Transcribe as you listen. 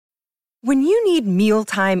When you need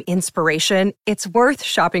mealtime inspiration, it's worth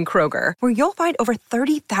shopping Kroger, where you'll find over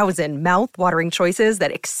 30,000 mouth-watering choices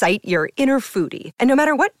that excite your inner foodie. And no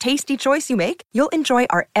matter what tasty choice you make, you'll enjoy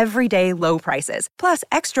our everyday low prices, plus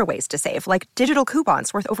extra ways to save, like digital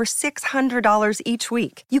coupons worth over $600 each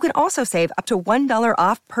week. You can also save up to $1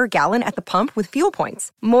 off per gallon at the pump with fuel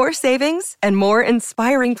points. More savings and more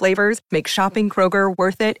inspiring flavors make shopping Kroger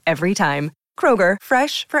worth it every time. Kroger,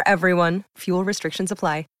 fresh for everyone. Fuel restrictions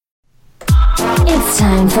apply. It's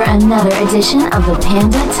time for another edition of the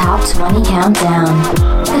Panda Top 20 Countdown.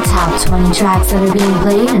 The top 20 tracks that are being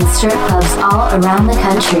played in strip clubs all around the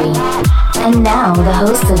country. And now, the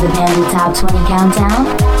hosts of the Panda Top 20 Countdown,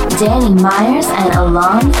 Danny Myers and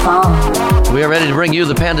Alon Fong. We are ready to bring you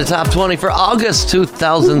the Panda Top 20 for August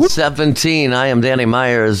 2017. I am Danny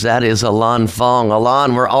Myers. That is Alon Fong.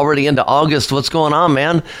 Alon, we're already into August. What's going on,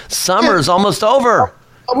 man? Summer's almost over.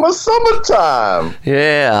 Almost summertime.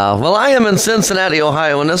 Yeah. Well, I am in Cincinnati,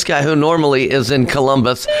 Ohio, and this guy who normally is in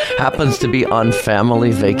Columbus happens to be on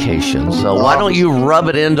family vacation. So why don't you rub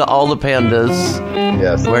it into all the pandas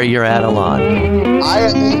where you're at, Alon? I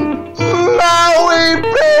am Maui,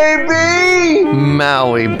 baby.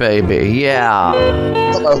 Maui, baby. Yeah.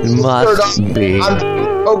 Must be.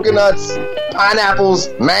 Coconuts, pineapples,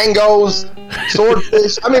 mangoes,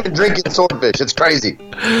 swordfish. I'm even drinking swordfish. It's crazy.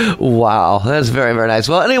 Wow, that's very, very nice.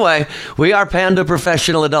 Well, anyway, we are Panda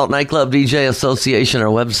Professional Adult Nightclub DJ Association. Our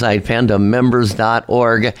website,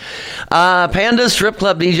 pandamembers.org. Panda strip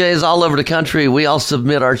club DJs all over the country. We all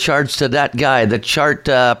submit our charts to that guy, the chart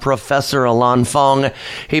professor Alon Fong.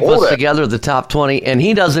 He puts together the top 20, and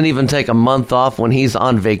he doesn't even take a month off when he's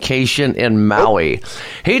on vacation in Maui.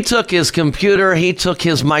 He took his computer, he took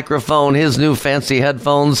his microphone, his new fancy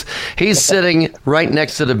headphones. He's sitting right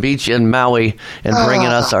next to the beach in Maui and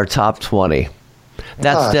bringing us our top 20.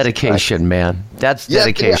 That's dedication, man. That's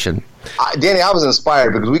dedication. Danny, I was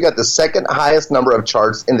inspired because we got the second highest number of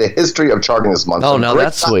charts in the history of charting this month. Oh, no,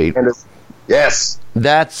 that's sweet. Yes.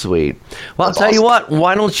 That's sweet. Well, I'll tell you what.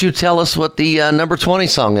 Why don't you tell us what the number 20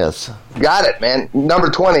 song is? Got it, man. Number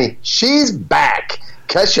 20, She's Back.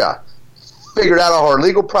 Kesha figured out all her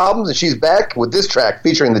legal problems, and she's back with this track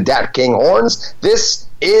featuring the Dap King Horns. This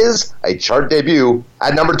is a chart debut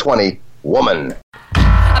at number 20, Woman.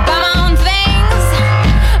 I buy my own things,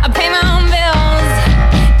 I pay my own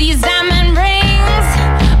bills, these diamond rings,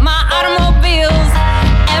 my automobiles,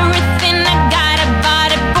 everything I got, I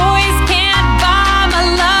bought it. Boys can't buy my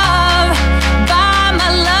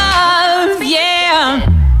love, yeah.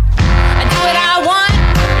 I do what I want,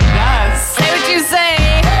 say what you say,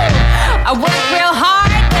 I work real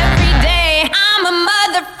hard every day, I'm a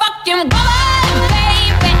motherfucking woman.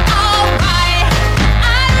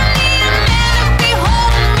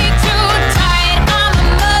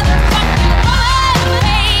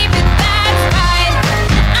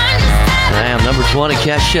 Number 20,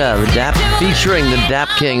 Kesha, the Dap, featuring the Dap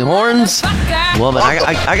King Horns. Woman,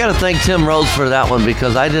 I got to thank Tim Rose for that one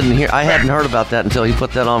because I hadn't heard about that until he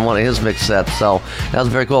put that on one of his mix sets. So that was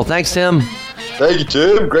very cool. Thanks, Tim. Thank you,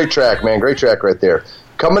 Tim. Great track, man. Great track right there.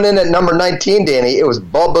 Coming in at number 19, Danny, it was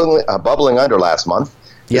bubbling under last month.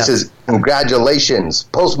 This is Congratulations,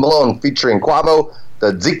 Post Malone featuring Quavo,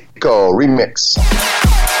 the Zico remix.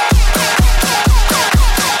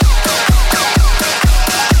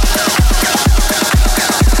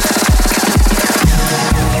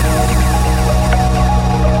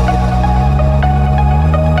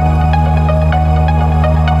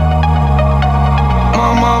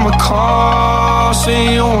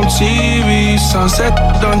 See you on TV, sunset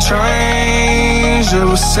done changed.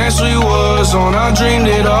 Ever since we was on, I dreamed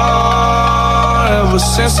it all. Ever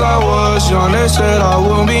since I was young, they said I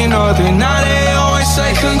wouldn't be nothing. Now they always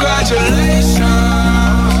say congratulations.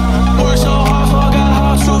 Worked so hard, forgot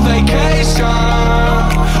how to vacation.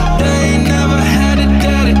 They ain't never had a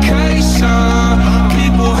dedication.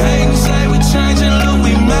 People hate and say we changing, look,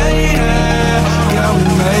 we made it. Yeah, we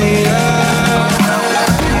made it.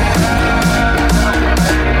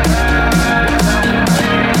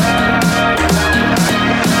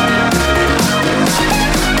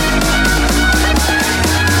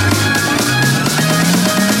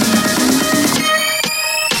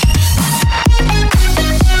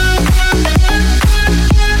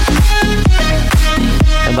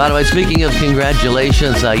 By the way, speaking of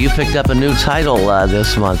congratulations, you picked up a new title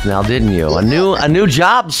this month now, didn't you? A new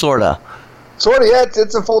job, sorta. Sorta, yeah.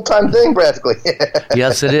 It's a full-time thing, practically.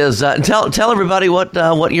 Yes, it is. Tell everybody what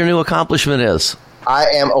your new accomplishment is. I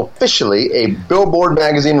am officially a Billboard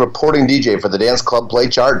magazine reporting DJ for the Dance Club Play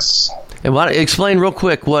charts. And explain real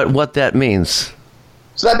quick what that means.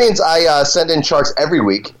 So that means I send in charts every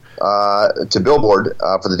week. to Billboard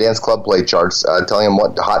for the dance club play charts, telling them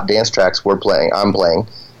what hot dance tracks I'm playing.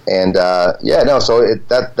 And so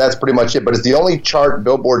that's pretty much it. But it's the only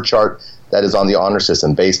Billboard chart that is on the honor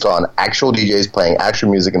system, based on actual DJs playing actual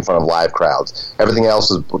music in front of live crowds. Everything else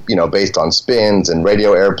is, based on spins and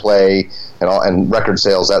radio airplay and record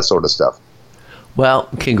sales, that sort of stuff. Well,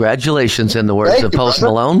 congratulations in the words of Post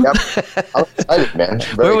Malone. Yep. I'm excited, man.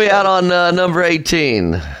 Where are we at on number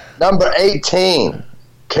 18? Number 18,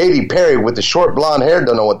 Katy Perry with the short blonde hair.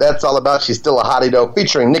 Don't know what that's all about. She's still a hottie, though,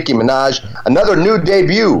 featuring Nicki Minaj. Another new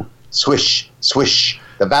debut, Swish, Swish,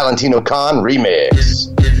 the Valentino Khan remix.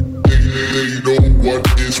 They know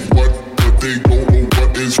what is what, but they don't know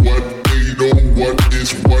what is what. They know what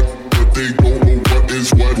is what, but they don't know what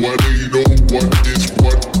is what. Why they know what is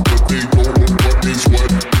what, but they don't know what is what.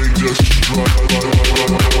 They just try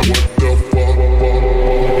what the fuck.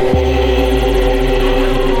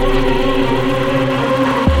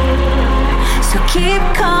 So keep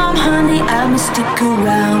calm, honey, I'ma stick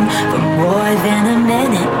around for more than a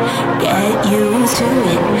minute. Get used to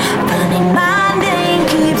it. Funny, my name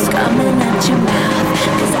keeps coming at your mouth,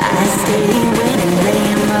 'cause I stay winning,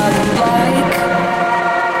 laying my bike.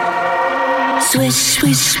 Swish,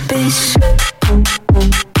 swish, bish.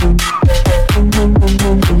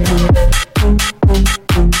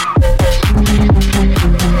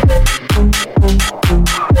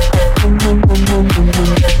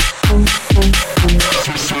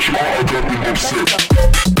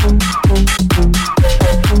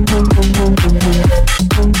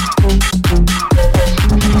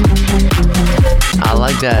 I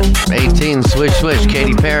like that. 18, Swish Swish,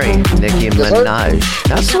 Katy Perry, Nicki Minaj.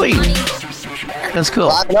 That's sweet. That's cool.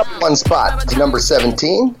 Climbing up one spot to number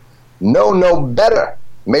 17, No Better,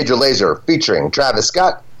 Major Lazer featuring Travis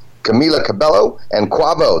Scott, Camila Cabello, and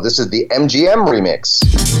Quavo. This is the MGM remix.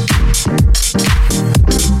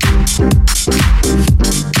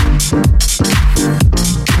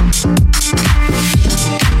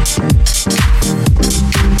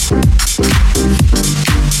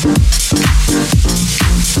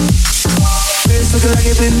 Looking like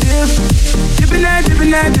it been dipped, dipping that,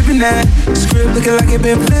 dipping that, dipping that. Script looking like it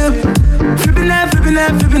been flipped, flipping that, flipping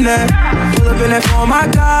that, flipping that. Pull up in that phone, my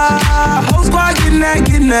God, whole squad getting that,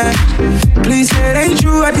 getting that. Please say it ain't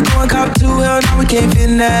true, I had to go and cop 2, hell no, we can't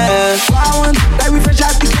fit in that. Wild one, like we fresh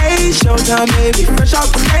out the cage, showtime baby, fresh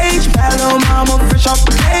off the stage. Bad little mama, fresh off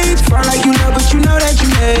the page. Front like you know, but you know that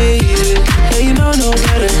you made it. Yeah, you know no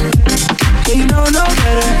better. Yeah, you know no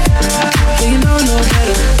better. Yeah, you know no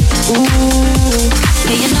better. Ooh.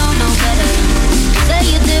 Yeah, you know no better. Say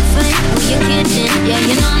you're different, who you kidding? Yeah,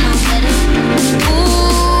 you know no better.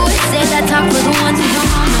 Ooh, say that talk for the ones who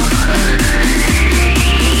don't know no better.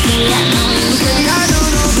 Yeah, I know you better. I know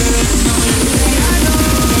no better. I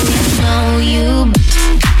know you better.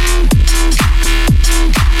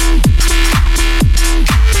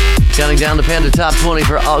 Counting down the Panda Top 20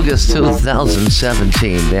 for August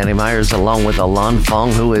 2017. Danny Myers along with Alon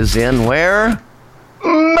Fong, who is in where?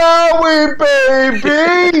 Maui,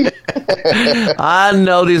 baby! I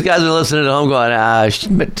know these guys are listening at home going,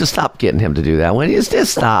 just stop getting him to do that. When you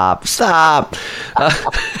just stop.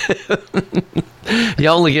 You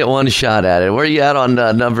only get one shot at it. Where are you at on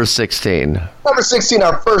number 16? Number 16,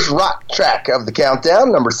 our first rock track of the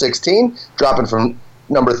countdown. Number 16, dropping from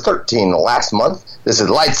number 13 last month. This is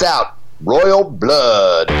Lights Out, Royal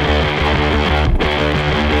Blood.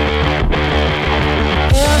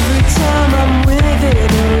 Every time I'm with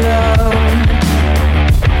it alone,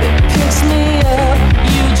 it picks me up,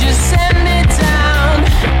 you just send me down.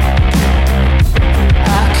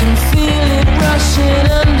 I can feel it rushing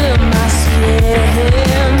under my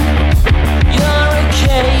skin. You're a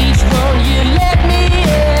cage, won't you let me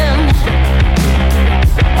in?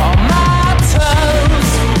 On my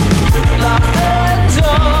toes, lock the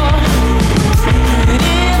door,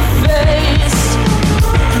 face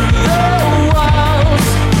the walls.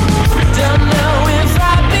 Don't know if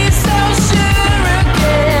I'd be so sure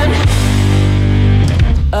again.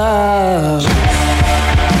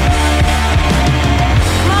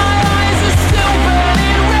 My eyes are still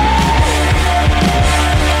burning red,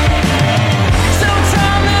 so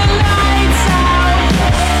turn the lights out.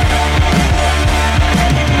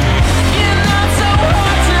 You're not so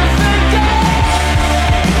hard to forget.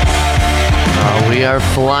 We are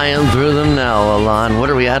flying through them now, Alon. What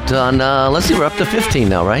are we at on? Let's see, we're up to 15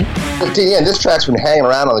 now, right? 15, yeah, and this track's been hanging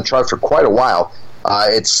around on the charts for quite a while.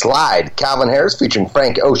 It's Slide, Calvin Harris featuring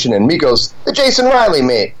Frank Ocean and Migos, the Jason Riley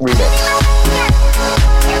remix.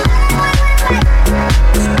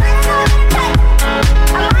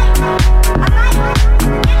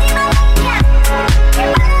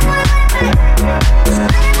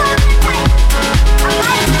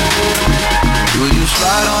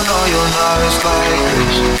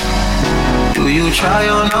 you try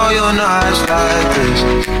on all your nights like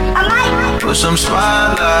this? Put some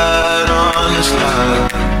spotlight on the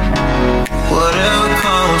slide. Whatever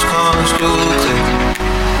comes through quick.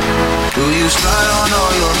 Do you slide on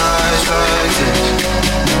all your nights like this?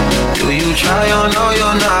 Do you try on all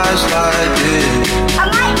your nights like this?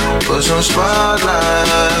 Put some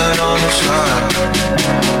spotlight on the slide.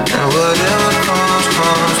 And whatever comes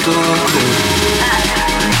through quick.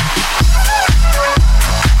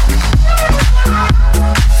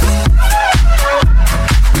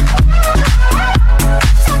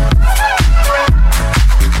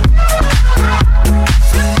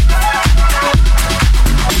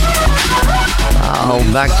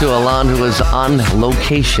 Back to Alon, who is on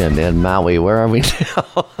location in Maui. Where are we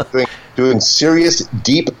now? doing serious,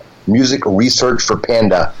 deep music research for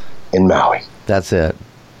Panda in Maui. That's it.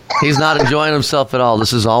 He's not enjoying himself at all.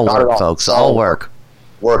 This is all work, folks. All work.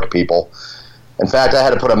 Work, people. In fact, I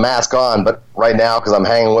had to put a mask on, but right now, because I'm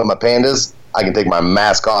hanging with my pandas, I can take my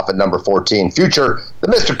mask off at number 14. Future, the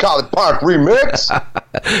Mr. College Park remix.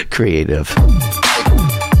 Creative.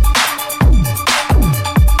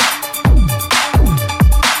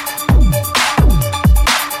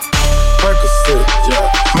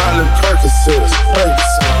 Miley Percocet,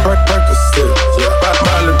 Percocet,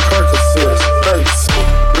 Miley Percocet,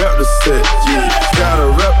 rep the set, gotta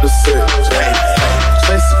rep the set,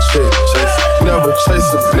 chase a chick, never chase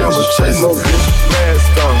a bitch, no bitch,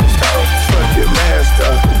 mask on, fuck it, mask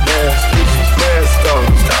up, mask on,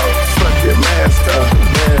 fuck it, mask up,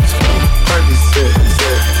 Percocet,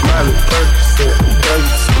 Miley Percocet,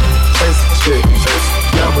 chase a chick,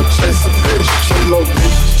 never chase a bitch, no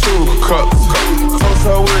bitch, 2 cups.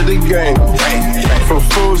 So with the game, from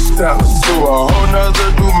food stamps to a whole nother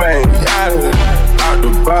domain. Out the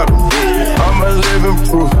bottom, I'm a living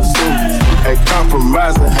proof. Ain't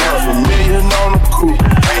compromising, $500,000 on the coupe.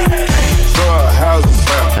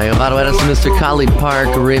 Hey, by the way, that's the Mr. Khalid Park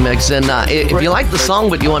remix. And if you like the song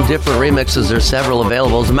but you want different remixes, there's several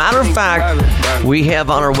available. As a matter of fact, we have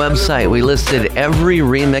on our website, we listed every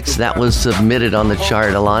remix that was submitted on the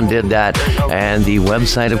chart. Alon did that. And the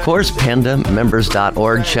website, of course,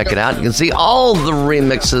 pandamembers.org. Check it out. You can see all the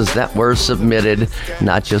remixes that were submitted,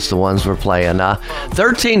 not just the ones we're playing.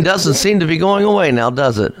 13 doesn't seem to be going away now,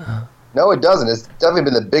 does it? No, it doesn't. It's definitely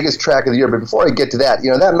been the biggest track of the year. But before I get to that,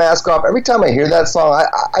 that Mask Off, every time I hear that song,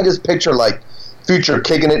 I just picture, like, Future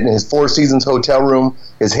kicking it in his Four Seasons hotel room,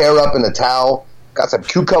 his hair up in a towel, got some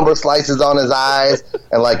cucumber slices on his eyes,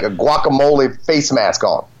 and, like, a guacamole face mask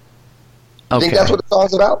on. You think that's what the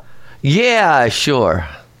song's about? Yeah, sure.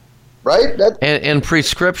 Right? And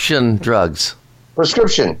prescription drugs.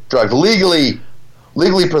 Prescription drugs. Legally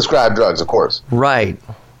prescribed drugs, of course. Right.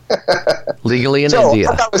 Legally in India.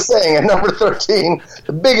 So, like I was saying, at number 13,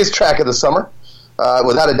 the biggest track of the summer,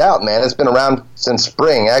 without a doubt, man. It's been around since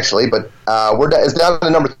spring, actually, but it's down to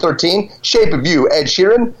number 13. Shape of You, Ed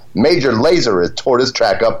Sheeran. Major Lazer has tore this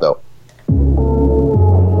track up, though.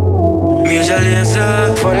 Major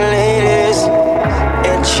Lazer for the ladies.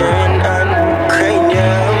 Ed Sheeran and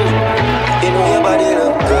Cranium. You know your body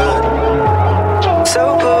look good.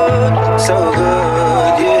 So good, so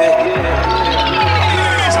good, yeah.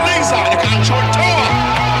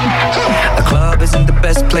 The club isn't the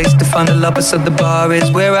best place to find a lover, so the bar is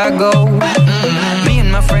where I go. Me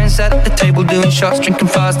and my friends sat at the table doing shots, drinking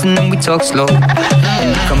fast, and then we talk slow.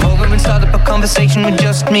 Come over and start up a conversation with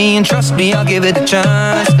just me, and trust me, I'll give it a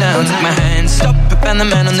chance. Now take my hand, stop it, and the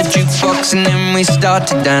man on the jukebox, and then we start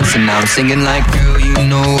to dance. And now I'm singing like, girl, you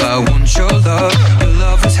know I want your love. Your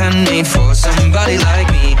love was handmade for somebody like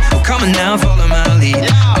me. Well, come on now, follow my lead.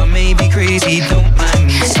 I may be crazy, don't mind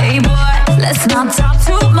me. Hey boy, let's not talk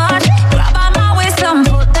too much. Grab on my waist and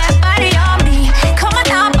put that body on me. Come on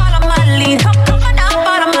now, follow my lead. Come on now,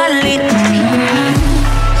 follow my lead.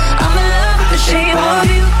 I'm in love with the shape of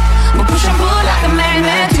you. We'll push and pull like a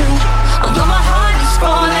magnet do. Although my heart is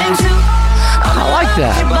falling too. I like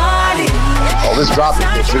that. Oh, this drop is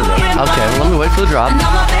good too, man. Okay, well, let me wait for the drop. And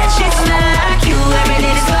all my bed sheets smell like you. Every day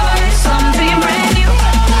discovering something brand new.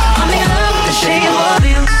 I'm in love with the shape of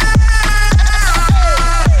you.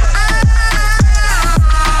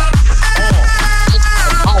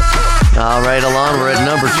 All right, Alon, we're at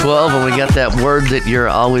number 12, and we got that word that you're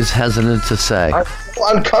always hesitant to say. I'm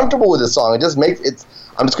uncomfortable with this song. It just makes it.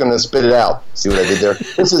 I'm just going to spit it out. See what I did there?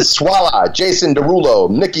 This is Swalla, Jason Derulo,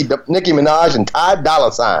 Nicki Minaj, and Ty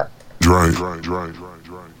Dolla $ign. Drink.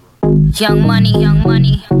 Young money, young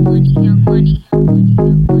money, young money, young money,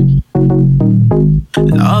 young money.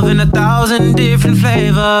 Love in 1,000 different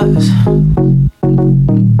flavors.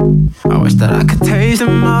 I wish that I could taste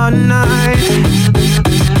them all night.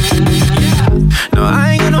 No,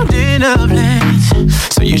 I ain't got no dinner plans.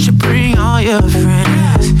 So you should bring all your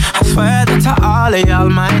friends. I swear that to all of y'all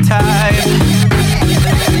my type.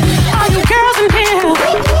 All you girls in here,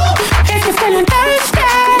 if you're feeling thirsty,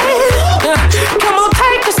 come on,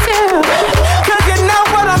 take a sip, 'cause you know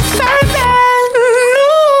what I'm serving.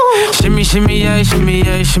 Shimmy, shimmy, yeah, shimmy,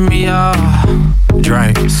 yeah, shimmy, yeah.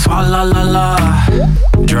 Drink, swalla la la.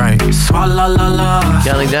 Drink, swalla la la.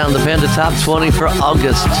 Counting down the Panda Top 20 for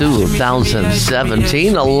August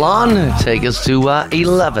 2017. Alon, take us to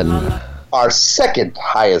 11. Our second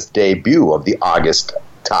highest debut of the August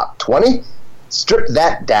Top 20. Strip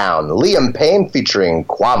That Down. Liam Payne featuring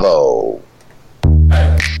Quavo.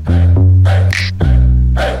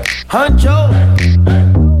 Huncho,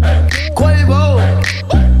 Quavo.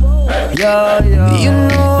 Yeah, yeah. You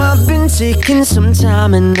know I've been taking some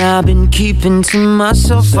time and I've been keeping to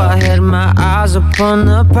myself. I had my eyes upon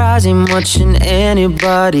the prize, ain't watching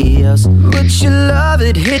anybody else. But your love,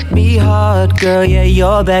 it hit me hard, girl. Yeah,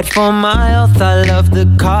 you're bad for my health. I love the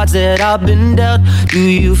cards that I've been dealt. Do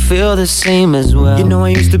you feel the same as well? You know I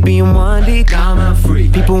used to be in one deep, now I'm free.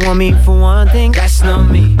 People want me for one thing, that's not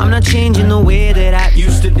me. I'm not changing the way that I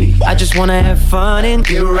used to be. I just wanna have fun and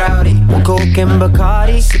get rowdy. One Coke and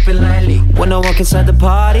Bacardi, sipping lightly. When I walk inside the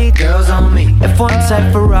party, girls on me. F1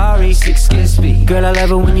 type Ferrari, 6 speed. Girl, I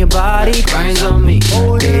love it when your body grinds on me.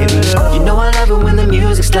 Baby, you know I love it when the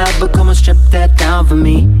music's loud, but come on, strip that down for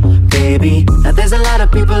me, baby. Now there's a lot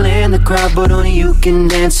of people in the crowd, but only you can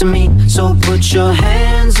dance to me. So put your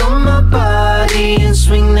hands on my body and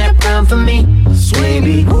swing that round for me,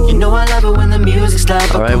 baby. You know I love it when the music's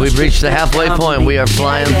loud. All right, we've reached the halfway point. We are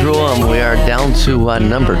flying through them. We are down to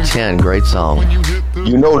number 10. Great song.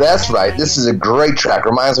 You know that's right. This is a great track.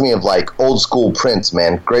 Reminds me of like old school Prince,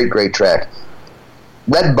 man. Great, great track.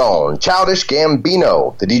 Redbone, Childish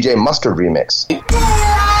Gambino, the DJ Mustard remix.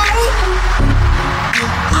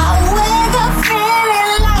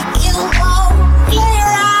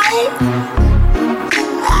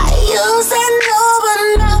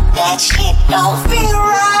 Shit don't feel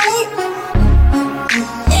right.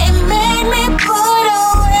 It made me put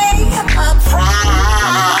away my pride.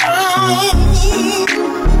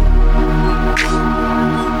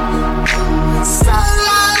 So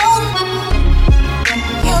long,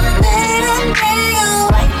 you made a nigga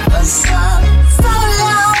wait for some. So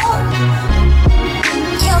long,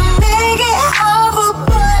 you make it hard for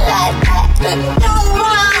boy like that to go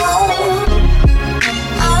wrong.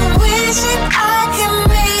 I'm wishing I can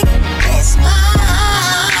make this mine.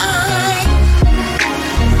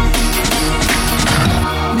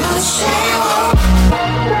 No shame.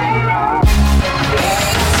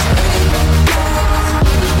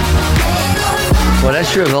 Well, that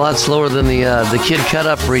sure is a lot slower than the Kid Cut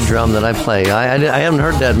Up redrum that I play. I haven't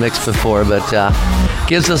heard that mix before, but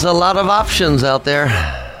gives us a lot of options out there.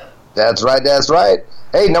 That's right, that's right.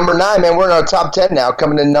 Hey, number 9, man, we're in our top 10 now.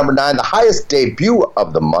 Coming in number 9, the highest debut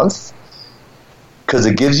of the month, because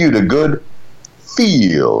it gives you the good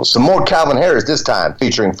feel. Some more Calvin Harris this time,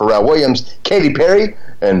 featuring Pharrell Williams, Katy Perry,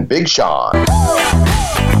 and Big Sean.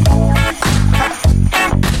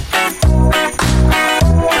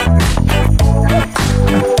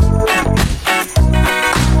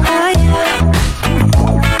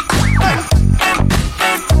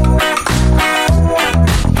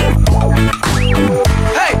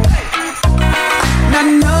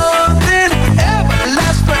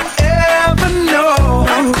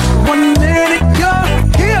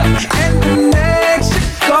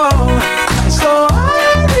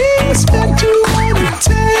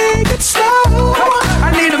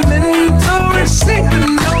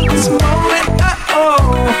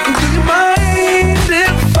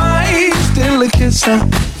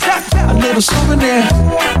 A little souvenir.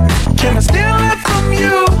 Can I steal it from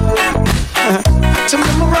you? To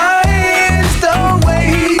memorize the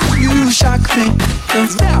way you shock me,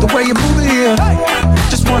 the way you move it here.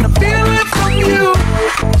 Just wanna feel it from you.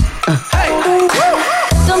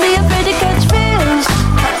 Don't be afraid to catch feels.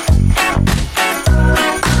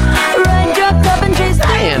 Ride, drop, top, and chase.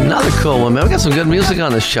 Hey, another cool one, man. We got some good music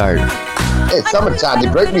on this chart. It's summertime. The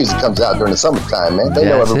great music comes out during the summertime, man. They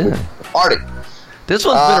know That's every it. party. This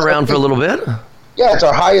one's been around for a little bit. Yeah, it's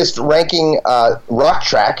our highest ranking rock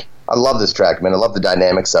track. I love this track, man. I love the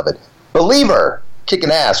dynamics of it. Believer, kicking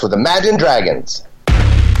ass with Imagine Dragons.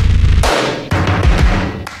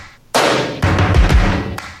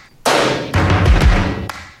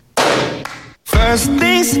 First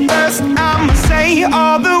things first, I'ma say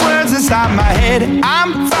all the words inside my head.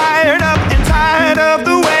 I'm fired up and tired of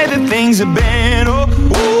the way that things have been. Oh,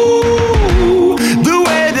 ooh, the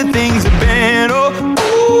way that things have been. Oh, ooh.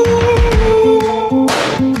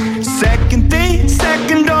 Second thing,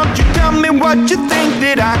 second, don't you tell me what you think.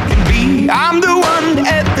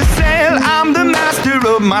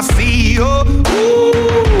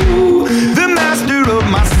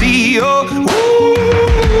 me. Oh, ooh.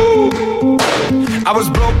 I was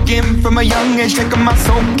broken from a young age, taking my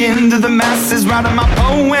soak into the masses, writing my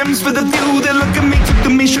poems for the few that look at me, took to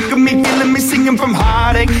me, shook at me, feeling me, singing from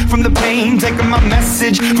heartache, from the pain, taking my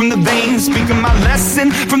message from the veins, speaking my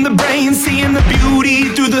lesson from the brain, seeing the beauty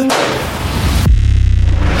through the.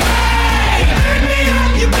 Hey,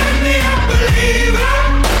 you make me a believer,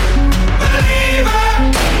 believer.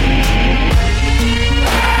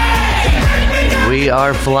 We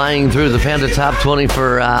are flying through the Panda Top 20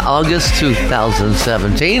 for August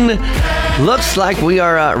 2017. Looks like we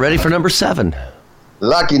are ready for number 7.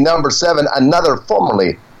 Lucky number 7, another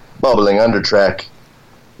formerly bubbling undertrack.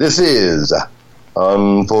 This is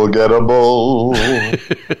Unforgettable.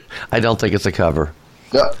 I don't think it's a cover.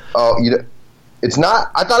 No, it's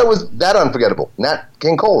not. I thought it was that unforgettable. Nat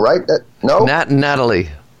King Cole, right? No? Nat and Natalie.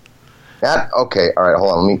 Nat? Okay, all right,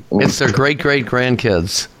 hold on. Let me It's their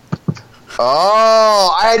great-great-grandkids.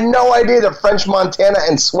 Oh, I had no idea that French Montana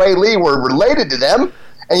and Sway Lee were related to them.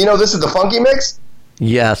 And you know this is the funky mix?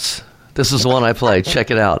 Yes. This is the one I played. Check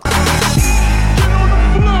it out.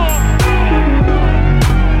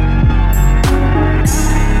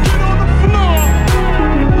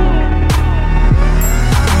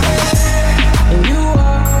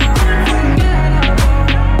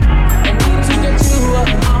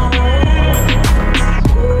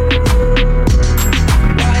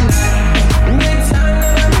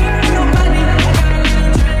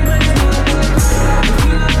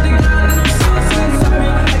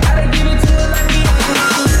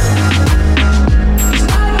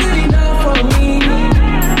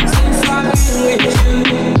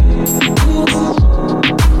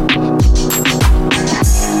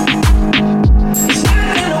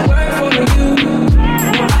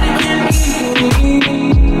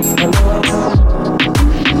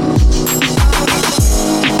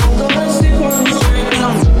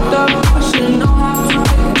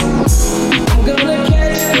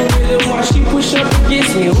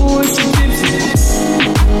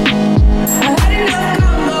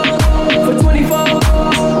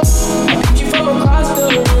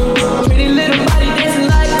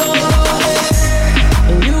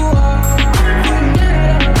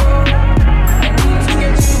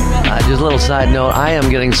 Side note, I am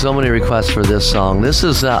getting so many requests for this song. This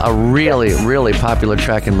is a really, really popular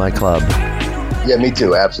track in my club. Yeah, me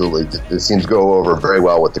too, absolutely. This seems to go over very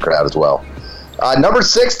well with the crowd as well. Number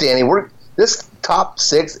 6, Danny, this top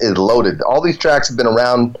 6 is loaded. All these tracks have been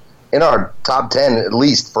around in our top 10 at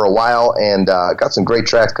least for a while, and got some great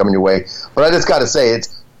tracks coming your way. But I just got to say, it's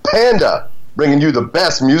Panda bringing you the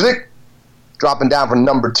best music, dropping down from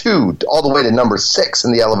number 2 all the way to number 6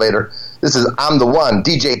 in the elevator. This is I'm the One,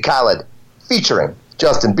 DJ Khaled, featuring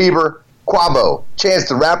Justin Bieber, Quavo, Chance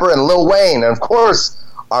the Rapper, and Lil Wayne. And, of course,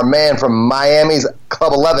 our man from Miami's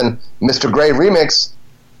Club 11, Mr. Gray Remix.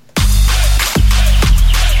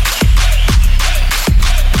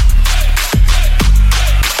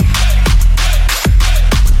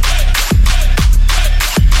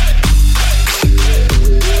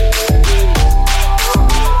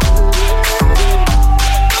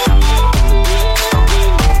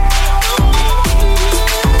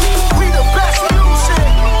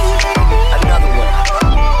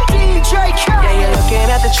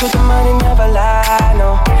 Truth of money never lie,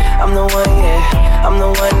 no. I'm the one, yeah. I'm the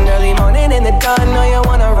one early morning in the dawn. No, you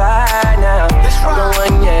wanna ride now. I'm the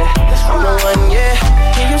one, yeah. I'm the one, yeah.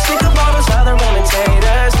 Can you sick of all those other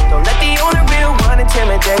imitators? Don't let the only real one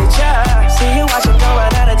intimidate ya. See you watching go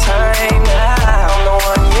right out of time now. I'm the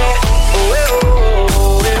one, yeah. Ooh, ooh,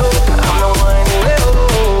 ooh, ooh. I'm the one, ooh,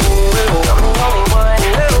 ooh, ooh. I'm the only one,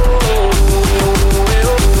 ooh, ooh,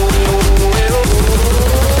 ooh, ooh.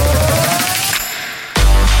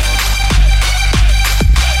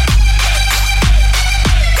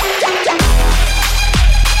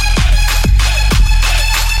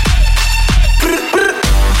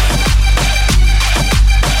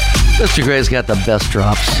 Mr. Gray's got the best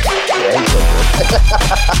drops.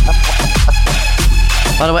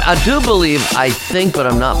 By the way, I do believe, I think, but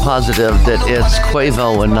I'm not positive, that it's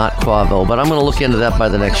Quavo and not Quavo. But I'm going to look into that by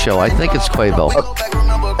the next show. I think it's Quavo.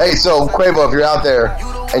 Hey, so Quavo, if you're out there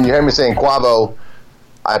and you hear me saying Quavo,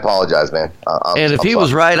 I apologize, man. And if he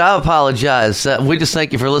was right, I apologize. We just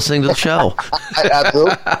thank you for listening to the show.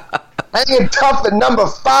 Absolutely. Hanging tough at number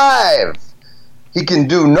 5. He can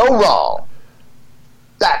do no wrong.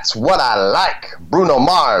 That's what I like. Bruno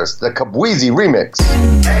Mars, the Kabweezy remix.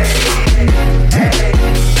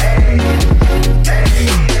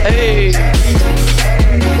 Hey.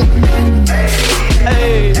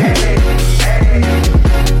 Hey.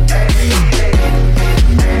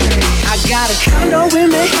 I got a condo in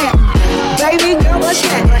Manhattan. Baby girl, what's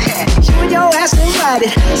that? got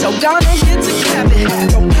it. So gonna get to clap it.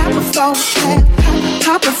 Go pop it for a plan.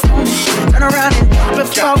 Pop it for me. Turn around and drop it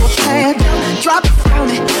for a plan. Drop it for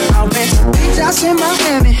me. I went to beach house in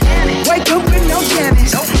Miami. Wake up with no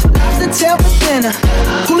jammies. Lobster tail for dinner.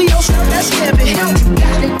 Julio stuff that's heavy. You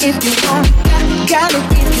got it if you want it. Got it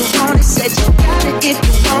if you want it. Said you got it if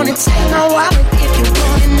you want it. Take no wallet if you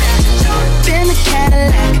want it now. Jump in the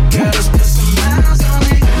Cadillac. Girl, let's put some miles on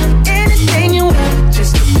it. Anything you want,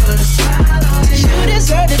 just to put a smile on it. You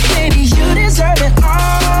deserve it, baby. You deserve it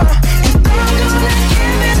all. And I'm gonna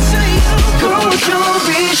give it to you. Gold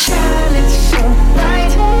jewelry, shining so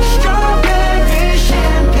bright. Strawberry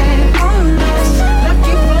champagne on us.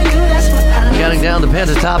 Lucky for you, that's what I Counting down the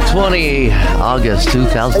Panda Top 20, August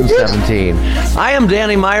 2017. I am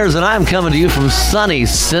Danny Myers, and I'm coming to you from sunny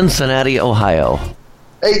Cincinnati, Ohio.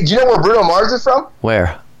 Hey, do you know where Bruno Mars is from?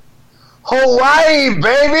 Where? Hawaii,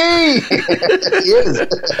 baby! He is.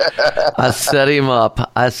 I set him up.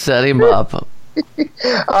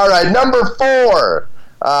 All right, number 4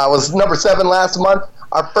 was number 7 last month.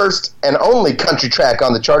 Our first and only country track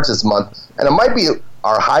on the charts this month. And it might be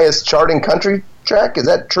our highest charting country track. Is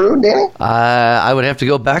that true, Danny? I would have to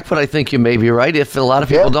go back, but I think you may be right. If a lot of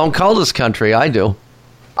people don't call this country, I do.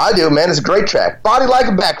 I do, man. It's a great track. Body Like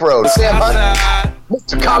a Back Road. Sam Hunt,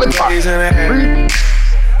 Mr. Common Park.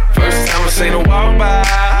 First time I seen her walk by,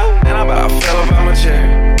 and I about fell off out my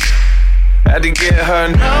chair. Had to get her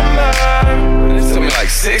number. It took me like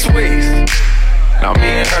 6 weeks. Now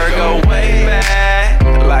me and her go way back,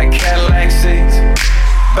 like Cadillac seats.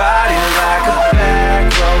 Body like a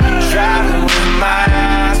back road, driving with my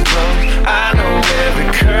eyes closed. I know every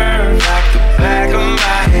curve like the back of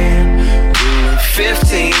my hand. Doing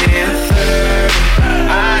 15 and 30,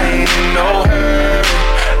 I ain't in no hurry.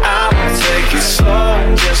 I'ma take it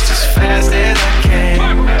slow, just as fast as I can.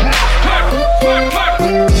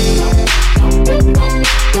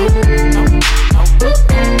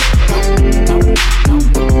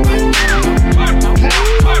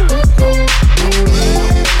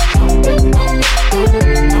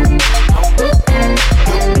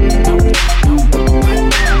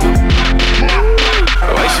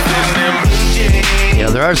 Yeah,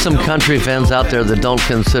 there are some country fans out there that don't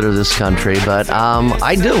consider this country, but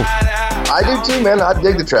I do. I do too, man. I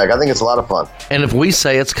dig the track. I think it's a lot of fun. And if we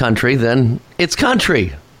say it's country, then it's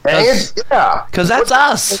country. Yeah. Because that's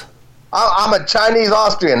us. I'm a Chinese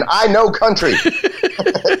Austrian. I know country.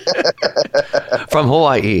 From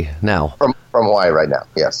Hawaii now. From Hawaii right now.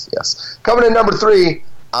 Yes. Coming in number 3,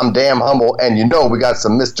 I'm Damn Humble. And you know we got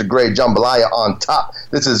some Mr. Gray Jambalaya on top.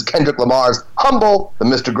 This is Kendrick Lamar's Humble, the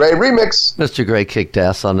Mr. Gray remix. Mr. Gray kicked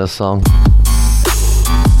ass on this song.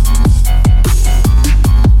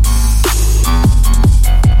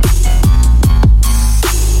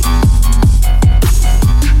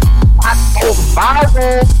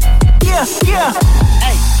 Yeah.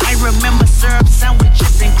 Hey, I remember syrup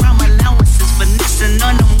sandwiches and crime allowances. Finessing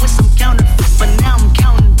on them with some counterfeits, but now I'm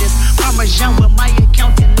counting this. Parmesan with my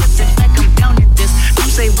accountant lips. In fact, I'm down in this. You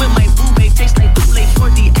say with my boobay tastes like Kool-Aid for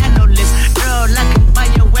the analyst. Girl, I can buy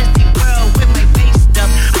your Westie world with my face stuff.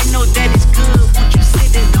 I know that it's good. Won't you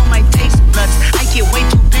sit it on my taste buds? I get way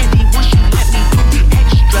too petty once you let me do the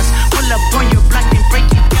extras. Pull up on your block and break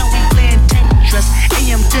it down. We playing Tetris.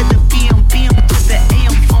 AM to the PM, PM to the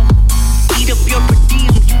AM phone. Eat up your per diem,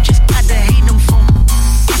 you just gotta hate them phone.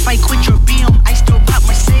 If I quit your BM, I still rock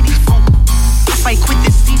Mercedes phone. If I quit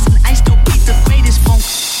this season, I still beat the greatest phone.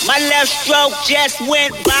 My left stroke just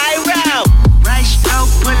went viral. Right stroke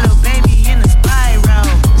put a baby in a spiral.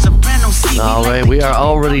 Soprano C. All right, we are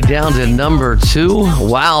already down to number 2.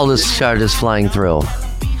 Wow, this chart is flying through.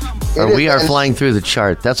 Or we are flying through the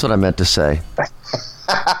chart. That's what I meant to say.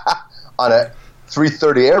 On a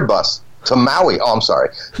 330 Airbus to Maui. Oh, I'm sorry.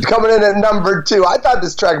 Coming in at number 2. I thought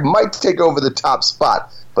this track might take over the top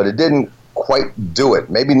spot, but it didn't quite do it.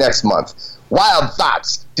 Maybe next month. Wild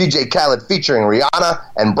Thoughts, DJ Khaled featuring Rihanna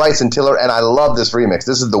and Bryson Tiller, and I love this remix.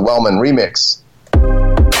 This is the Wellman remix.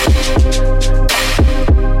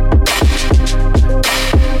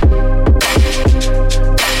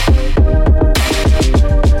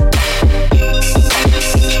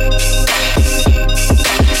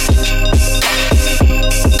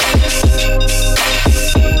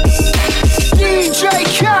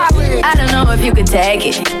 I don't know if you could take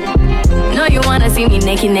it. No, you wanna see me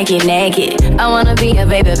naked. I wanna be a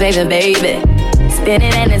baby.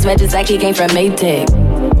 Spinning in his red just like he came from Maytag.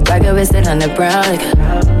 Rocket with it on the brown.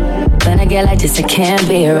 When I get like this, I can't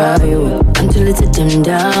be around you. I'm too little to dim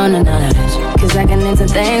down a notch. Cause I can into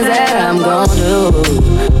things that I'm gon' do.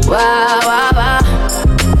 Wow,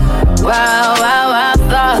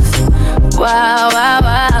 thoughts. Wow.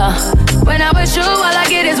 When I was with you, all I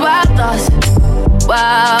get is wild thoughts.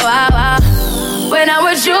 Wow, wow, wow. When I'm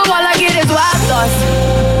with you, all I get is wild thoughts.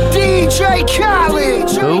 DJ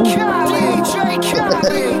Khaled. Who?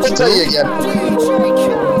 I'll tell you again.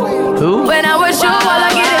 Who? When I'm with you, all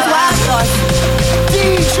I get is wild thoughts.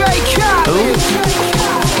 DJ Khaled.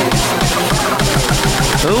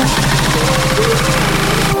 Who?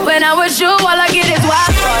 When I'm with you, all I get is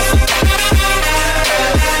wild thoughts.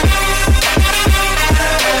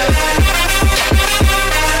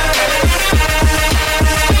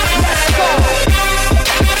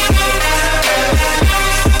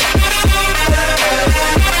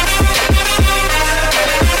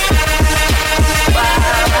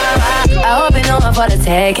 I hope you know I'm for the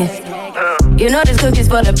taking. You know this cookie's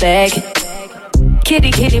for the bag.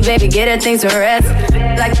 Kitty, kitty, baby, get her things to rest.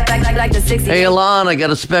 Like the 60s. Hey, Alon, I got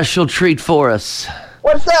a special treat for us.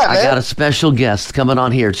 What's that, man? I got a special guest coming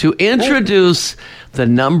on here to introduce the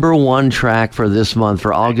number one track for this month,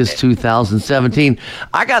 for August 2017.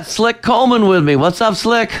 I got Slick Coleman with me. What's up,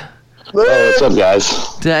 Slick? Hey, what's up,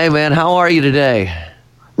 guys? Hey, man, how are you today?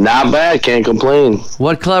 Not bad, can't complain.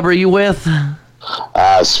 What club are you with?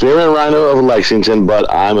 Spearmint Rhino of Lexington,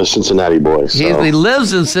 but I'm a Cincinnati boy. So. He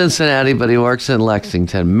lives in Cincinnati, but he works in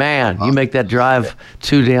Lexington. Man, you make that drive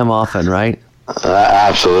too damn often, right?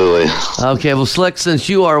 Absolutely. Okay, well, Slick, since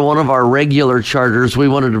you are one of our regular charters, we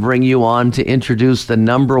wanted to bring you on to introduce the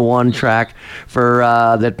number one track for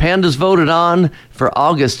that Pandas voted on for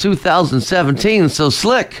August 2017. So,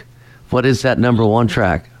 Slick, what is that number one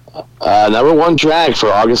track? Number one track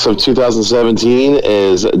for August of 2017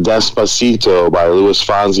 is Despacito by Luis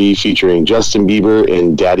Fonsi featuring Justin Bieber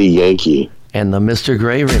and Daddy Yankee. And the Mr.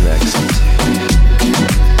 Gray remix.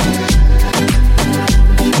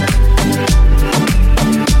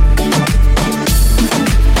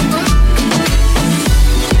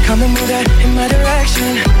 Come and move that in my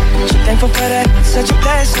direction. So thankful for that, such a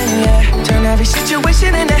blessing, yeah. Turn every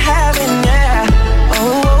situation into heaven, yeah.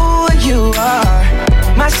 Oh, you are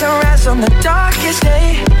my sunrise on the darkest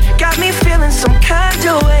day. Got me feeling some kind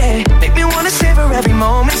of way. Make me wanna savor every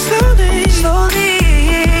moment slowly, slowly.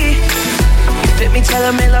 You fit me,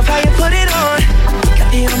 tell me love how you put it on.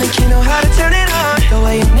 Got the only key, know how to turn it on. The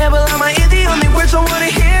way you never on my ear, the only words I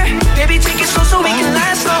wanna hear. Baby, take it slow so we can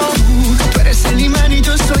last long. Tú eres el imán y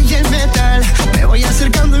yo soy el metal. Me voy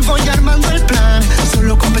acercando y voy armando el plan.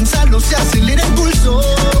 Solo con pensarlo se acelera el pulso.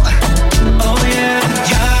 Oh yeah,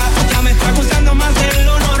 ya me está gustando más de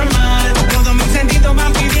lo normal. Todos mis sentidos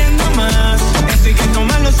van pidiendo más. Esto hay que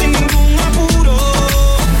tomarlo sin ningún apuro.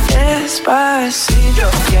 Despacito,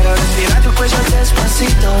 quiero respirar tu cuello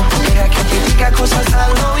despacito. Deja que te diga cosas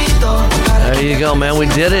al oído. There you go, man. We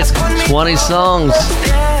did it. 20 songs.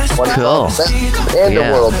 Cool. And the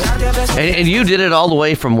world. And you did it all the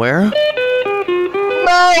way from where?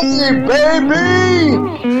 Mousy, baby!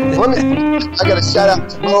 I got a shout out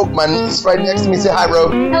to Rogue, my niece right next to me. Say hi,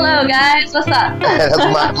 Rogue. Hello, guys. What's up? That's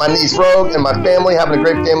my niece, Rogue, and my family having a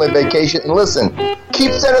great family vacation. And listen,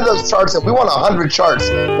 keep sending those charts up. We want 100 charts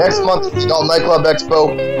next month at the Adult Nightclub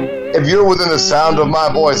Expo. If you're within the sound of my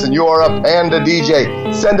voice and you are a Panda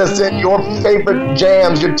DJ, send us in your favorite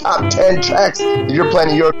jams, your top 10 tracks that you're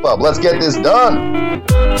playing in your club. Let's get this done.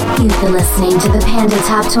 You've been listening to the Panda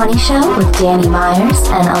Top 20 Show with Danny Myers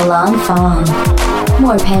and Alon Fong.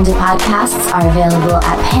 More Panda podcasts are available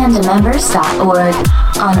at pandamembers.org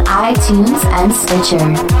on iTunes and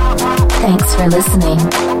Stitcher. Thanks for listening.